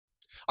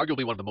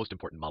arguably one of the most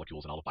important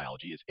molecules in all of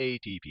biology, is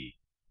ATP.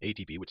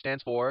 ATP, which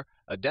stands for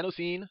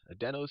adenosine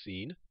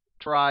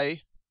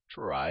triphosphate.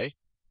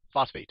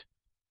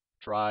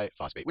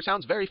 Triphosphate, which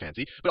sounds very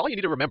fancy, but all you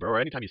need to remember, or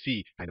anytime you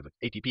see kind of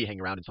ATP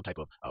hanging around in some type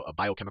of a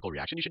biochemical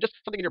reaction, you should just,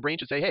 something in your brain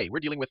should say, hey, we're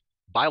dealing with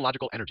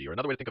biological energy. Or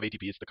another way to think of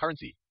ATP is the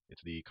currency.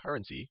 It's the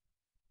currency,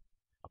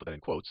 I'll put that in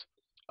quotes,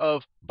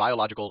 of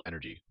biological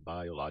energy.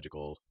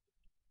 Biological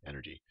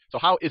energy. So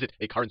how is it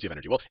a currency of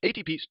energy? Well,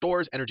 ATP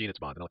stores energy in its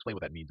bonds, and I'll explain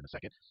what that means in a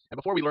second. And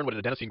before we learn what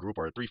an adenosine group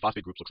or a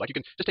 3-phosphate group looks like, you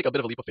can just take a bit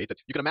of a leap of faith that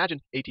you can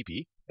imagine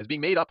ATP as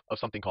being made up of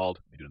something called,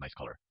 let me do a nice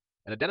color,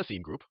 an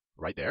adenosine group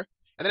right there.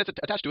 And then it's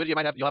attached to it, you'll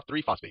have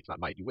 3 phosphates, not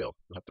might, you will.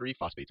 You'll have 3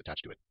 phosphates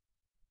attached to it,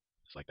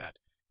 just like that.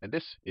 And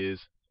this is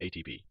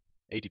ATP.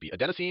 ATP,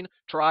 adenosine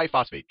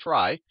triphosphate,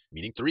 tri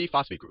meaning 3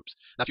 phosphate groups.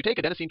 Now, if you take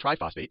adenosine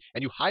triphosphate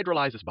and you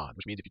hydrolyze this bond,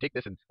 which means if you take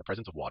this in the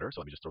presence of water,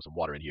 so let me just throw some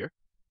water in here.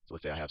 So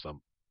let's say I have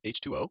some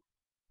H2O.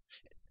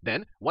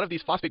 Then one of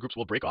these phosphate groups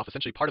will break off.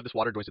 Essentially, part of this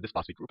water joins to this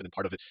phosphate group, and then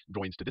part of it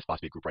joins to this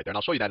phosphate group right there. And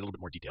I'll show you that in a little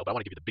bit more detail, but I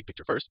want to give you the big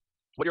picture first.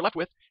 What you're left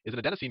with is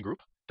an adenosine group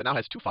that now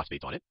has 2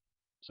 phosphates on it.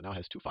 So now it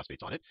has 2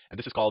 phosphates on it, and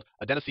this is called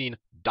adenosine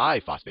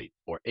diphosphate,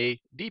 or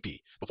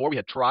ADP. Before we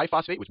had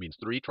triphosphate, which means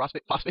 3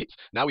 phosphates.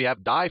 Now we have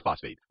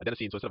diphosphate,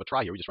 adenosine. So instead of a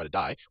tri here, we just write a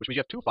di, which means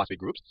you have 2 phosphate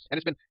groups, and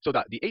it's been so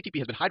that the ATP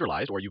has been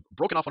hydrolyzed, or you've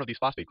broken off one of these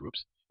phosphate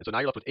groups, and so now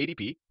you're left with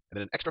ADP and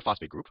then an extra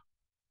phosphate group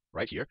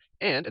right here,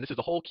 and this is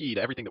the whole key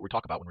to everything that we're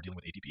talking about when we're dealing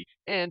with ATP,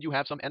 and you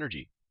have some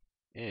energy,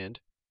 and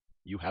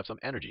you have some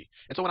energy.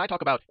 And so when I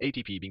talk about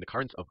ATP being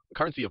the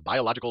currency of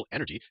biological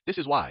energy, this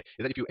is why.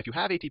 Is that if you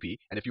have ATP,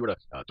 and if you were to,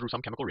 through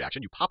some chemical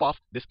reaction, you pop off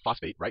this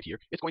phosphate right here,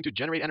 it's going to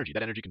generate energy.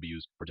 That energy can be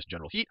used for just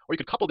general heat, or you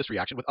could couple this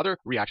reaction with other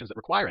reactions that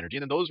require energy,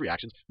 and then those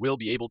reactions will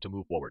be able to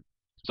move forward.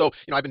 So,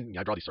 I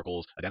draw these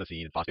circles,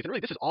 adenosine and phosphates, and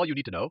really this is all you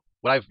need to know.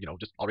 What I've shown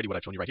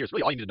you right here is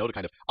really all you need to know to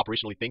kind of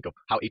operationally think of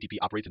how ATP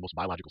operates in most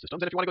biological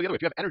systems. And if you want to go the other way,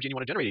 if you have energy and you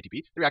want to generate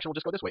ATP, the reaction will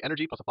just go this way.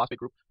 Energy plus a phosphate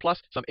group plus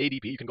some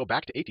ADP, you can go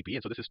back to ATP,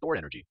 and so this is stored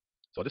energy.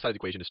 So this side of the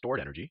equation is stored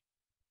energy,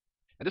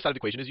 and this side of the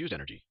equation is used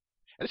energy.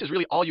 And this is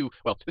really all you,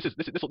 well, this is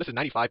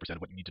 95%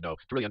 of what you need to know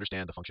to really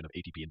understand the function of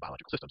ATP in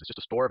biological systems. It's just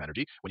a store of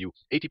energy. When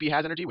ATP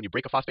has energy, when you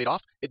break a phosphate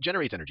off, it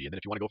generates energy. And then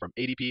if you want to go from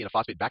ADP and a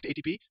phosphate back to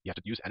ATP, you have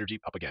to use energy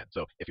up again.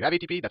 So if you have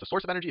ATP, that's a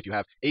source of energy. If you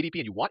have ADP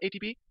and you want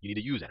ATP, you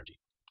need to use energy.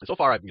 And so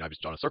far, I've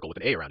just drawn a circle with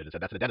an A around it and said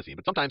that's an adenosine.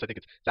 But sometimes I think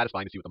it's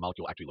satisfying to see what the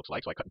molecule actually looks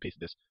like, so I cut and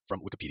pasted this from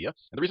Wikipedia.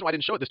 And the reason why I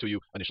didn't show this to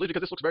you initially is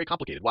because this looks very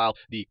complicated. While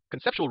the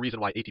conceptual reason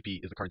why ATP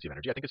is the currency of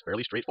energy, I think is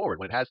fairly straightforward.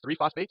 When it has 3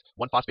 phosphates,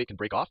 1 phosphate can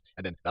break off,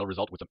 and then that'll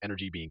result with some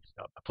energy being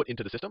put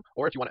into the system.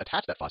 Or if you want to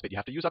attach that phosphate, you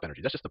have to use up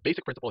energy. That's just the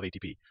basic principle of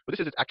ATP. But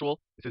this is its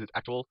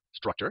actual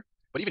structure.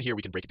 But even here,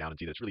 we can break it down and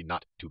see that it's really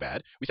not too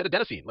bad. We said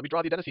adenosine. Let me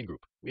draw the adenosine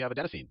group. We have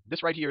adenosine.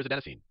 This right here is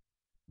adenosine.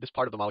 This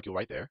part of the molecule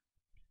right there,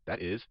 that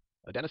is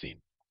adenosine.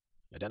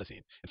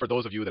 Adenosine. And for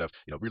those of you that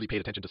have really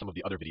paid attention to some of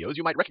the other videos,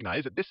 you might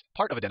recognize that this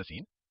part of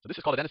adenosine, so this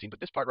is called adenosine, but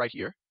this part right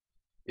here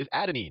is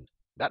adenine.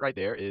 That right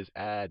there is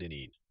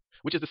adenine,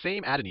 which is the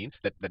same adenine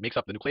that makes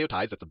up the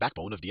nucleotides that's the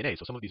backbone of DNA.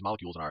 So some of these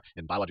molecules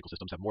in biological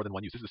systems have more than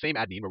one use. This is the same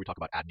adenine where we talk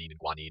about adenine and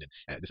guanine,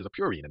 and this is a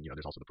purine, and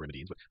there's also the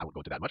pyrimidines, but I won't go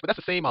into that much. But that's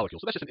the same molecule.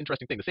 So that's just an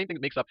interesting thing. The same thing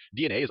that makes up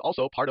DNA is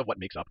also part of what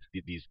makes up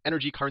these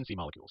energy currency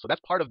molecules. So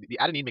that's part of the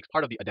adenine makes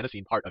part of the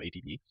adenosine part of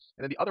ATP,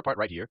 and then the other part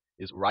right here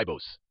is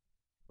ribose.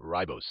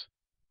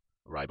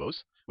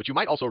 Ribose, which you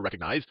might also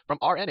recognize from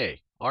RNA.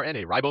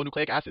 RNA,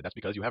 ribonucleic acid. That's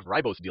because you have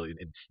ribose dealing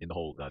in the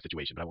whole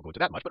situation, but I won't go into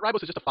that much. But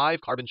ribose is just a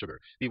 5-carbon sugar.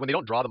 When they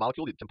don't draw the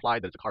molecule, it's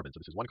implied that it's a carbon. So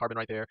this is 1 carbon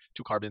right there,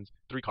 2 carbons,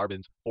 3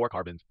 carbons, 4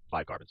 carbons,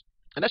 5 carbons.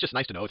 And that's just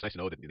nice to know. It's nice to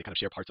know that they kind of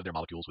share parts of their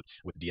molecules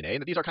with DNA,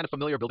 and that these are kind of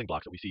familiar building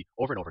blocks that we see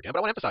over and over again. But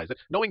I want to emphasize that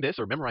knowing this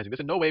or memorizing this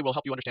in no way will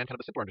help you understand kind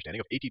of a simpler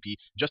understanding of ATP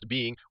just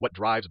being what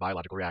drives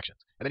biological reactions.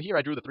 And then here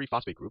I drew the 3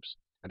 phosphate groups,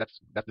 and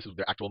this is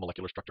their actual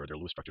molecular structure, their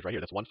Lewis structures right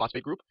here. That's 1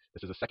 phosphate group.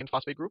 This is a 2nd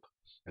phosphate group,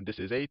 and this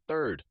is a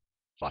 3rd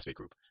phosphate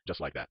group, just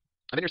like that.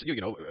 And then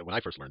when I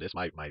first learned this,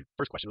 my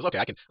first question was, okay,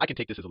 I can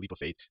take this as a leap of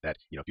faith that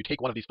if you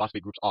take one of these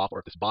phosphate groups off, or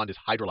if this bond is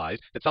hydrolyzed,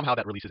 that somehow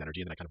that releases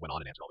energy. And then I kind of went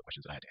on and answered all the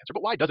questions that I had to answer.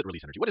 But why does it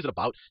release energy? What is it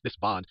about this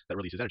bond that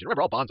releases energy?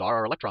 Remember, all bonds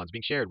are electrons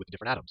being shared with the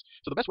different atoms.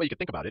 So the best way you can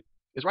think about it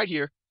is right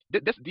here.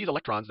 These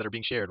electrons that are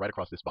being shared right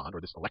across this bond, or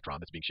this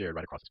electron that's being shared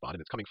right across this bond,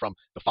 and it's coming from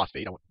the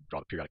phosphate. I won't draw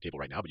the periodic table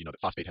right now, but you know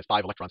that phosphate has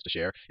 5 electrons to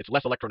share. It's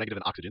less electronegative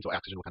than oxygen, so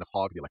oxygen will kind of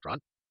hog the electron.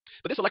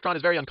 But this electron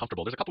is very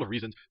uncomfortable. There's a couple of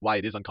reasons why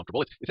it is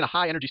uncomfortable. It's in a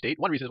high energy state.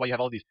 One reason is why you have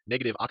all these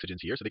negative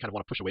oxygens here, so they kind of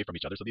want to push away from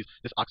each other. So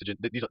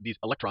these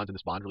electrons in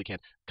this bond really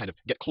can't kind of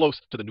get close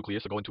to the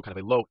nucleus, or go into kind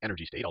of a low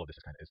energy state. All of this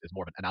is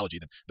more of an analogy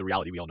than the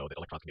reality. We all know that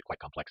electrons can get quite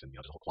complex in the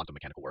whole quantum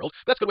mechanical world.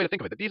 But that's a good way to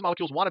think of it. That these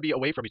molecules want to be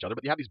away from each other,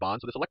 but you have these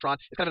bonds. So this electron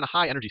is kind of in a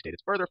high energy state.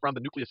 It's further from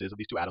the nucleuses of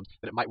these 2 atoms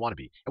than it might want to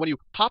be. And when you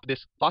pop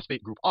this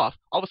phosphate group off,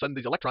 all of a sudden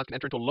these electrons can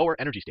enter into a lower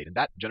energy state, and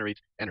that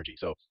generates energy.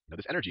 So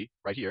this energy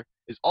right here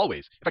is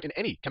always, in fact, in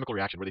any chemical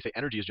reaction where they say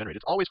energy is generated,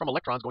 it's always from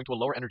electrons going to a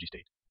lower energy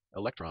state.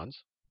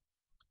 Electrons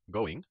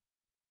going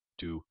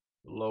to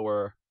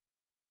lower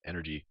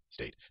energy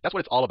state. That's what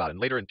it's all about. And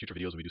later in future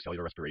videos, when we do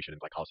cellular respiration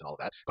and glycolysis and all of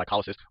that,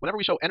 glycolysis, whenever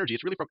we show energy,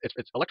 it's really from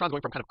it's electrons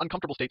going from kind of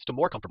uncomfortable states to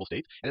more comfortable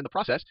states, and in the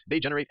process, they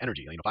generate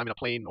energy. If I'm in a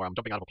plane or I'm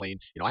jumping out of a plane,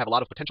 I have a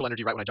lot of potential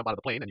energy right when I jump out of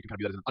the plane, and you can kind of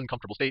view that as an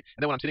uncomfortable state.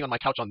 And then when I'm sitting on my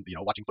couch on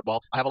watching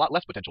football, I have a lot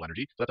less potential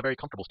energy, so that's a very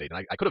comfortable state.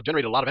 And I could have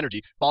generated a lot of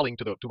energy falling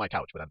to my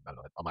couch, but I don't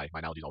know. My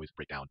analogies always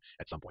break down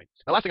at some point.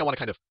 The last thing I want to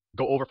kind of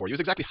go over for you is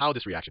exactly how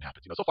this reaction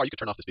happens. So far you could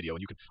turn off this video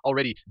and you can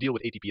already deal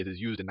with ATP as is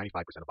used in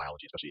 95% of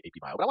biology, especially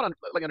AP bio. But I want to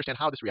let you understand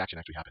how this reaction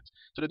actually happens.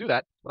 So to do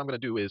that, what I'm going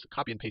to do is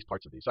copy and paste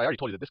parts of these. So I already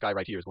told you that this guy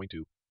right here is going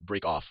to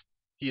break off.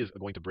 He is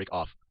going to break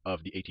off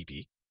of the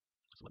ATP.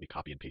 So let me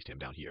copy and paste him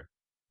down here.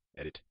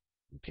 Edit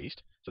and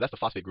paste. So that's the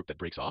phosphate group that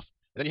breaks off.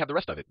 And then you have the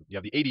rest of it. You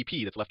have the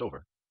ADP that's left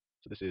over.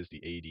 So this is the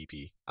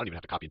ADP. I don't even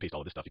have to copy and paste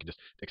all of this stuff. You can just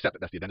accept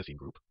that that's the adenosine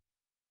group.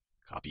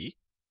 Copy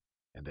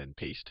and then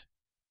paste.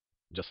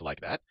 Just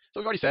like that. So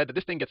we've already said that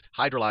this thing gets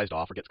hydrolyzed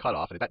off or gets cut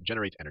off, and that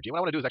generates energy. And what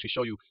I want to do is actually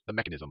show you the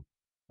mechanism,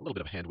 a little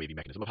bit of a hand-wavy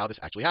mechanism of how this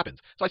actually happens.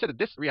 So I said that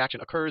this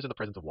reaction occurs in the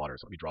presence of water.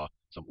 So let me draw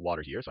some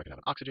water here. So I can have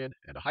an oxygen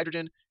and a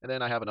hydrogen, and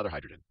then I have another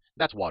hydrogen.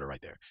 That's water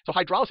right there. So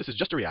hydrolysis is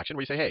just a reaction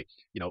where you say, hey,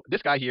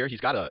 this guy here, he's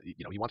got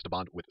he wants to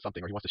bond with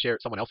something, or he wants to share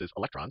someone else's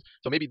electrons.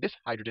 So maybe this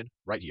hydrogen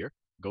right here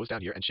goes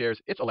down here and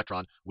shares its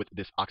electron with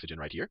this oxygen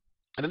right here.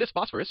 And then this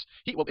phosphorus,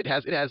 it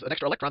has an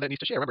extra electron that it needs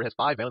to share. Remember, it has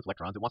 5 valence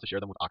electrons. It wants to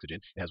share them with oxygen.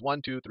 It has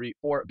 1, 2, 3,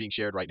 4 being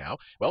shared right now.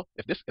 Well,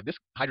 if this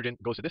hydrogen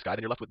goes to this guy,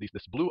 then you're left with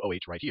this blue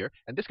OH right here,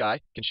 and this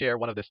guy can share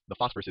one of the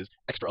phosphorus's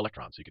extra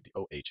electrons. So you get the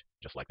OH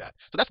just like that.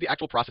 So that's the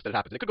actual process that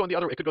happens. And it could go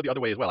the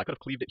other way as well. I could have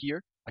cleaved it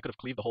here. I could have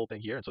cleaved the whole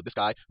thing here, and so this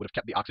guy would have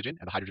kept the oxygen,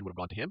 and the hydrogen would have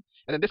gone to him,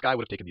 and then this guy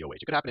would have taken the OH.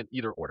 It could happen in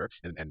either order,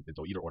 and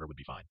so either order would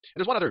be fine. And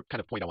there's one other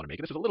kind of point I want to make,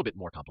 and this is a little bit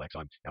more complex.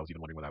 So I was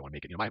even wondering whether I want to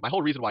make it. My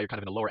whole reason why you're kind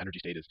of in a lower energy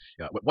state is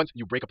once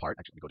you break apart.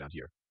 Actually, let me go down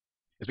here.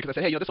 Is because I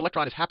said, hey, this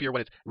electron is happier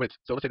when it's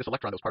so let's say this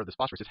electron that was part of this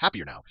phosphorus is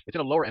happier now. It's in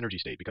a lower energy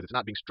state because it's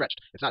not being stretched.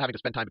 It's not having to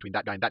spend time between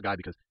that guy and that guy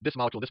because this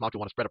molecule want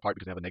to spread apart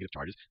because they have negative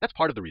charges. That's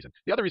part of the reason.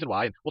 The other reason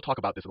why, and we'll talk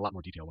about this in a lot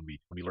more detail when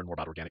we learn more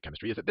about organic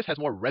chemistry, is that this has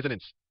more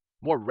resonance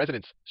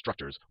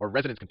structures or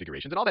resonance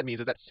configurations. And all that means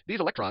is that these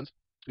electrons,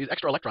 these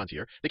extra electrons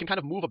here, they can kind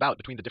of move about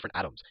between the different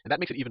atoms, and that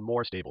makes it even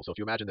more stable. So if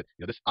you imagine that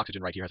this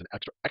oxygen right here has an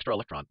extra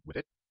electron with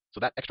it, so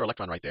that extra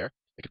electron right there,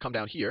 it could come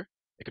down here,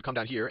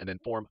 and then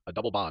form a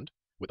double bond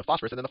with the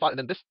phosphorus, and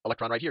then this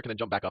electron right here can then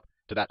jump back up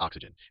to that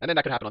oxygen. And then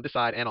that could happen on this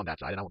side and on that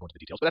side, and I won't go into the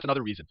details, but that's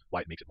another reason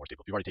why it makes it more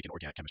stable. If you've already taken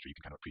organic chemistry, you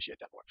can kind of appreciate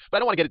that more. But I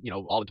don't want to get it,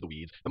 all into the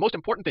weeds. The most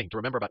important thing to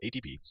remember about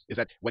ATP is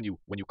that when you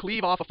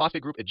cleave off a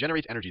phosphate group, it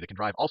generates energy that can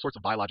drive all sorts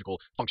of biological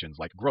functions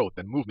like growth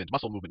and movement,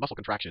 muscle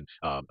contraction,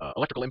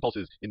 electrical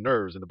impulses in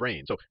nerves in the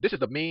brain. So this is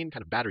the main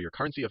kind of battery or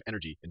currency of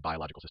energy in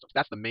biological systems.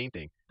 That's the main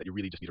thing that you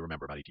really just need to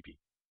remember about ATP.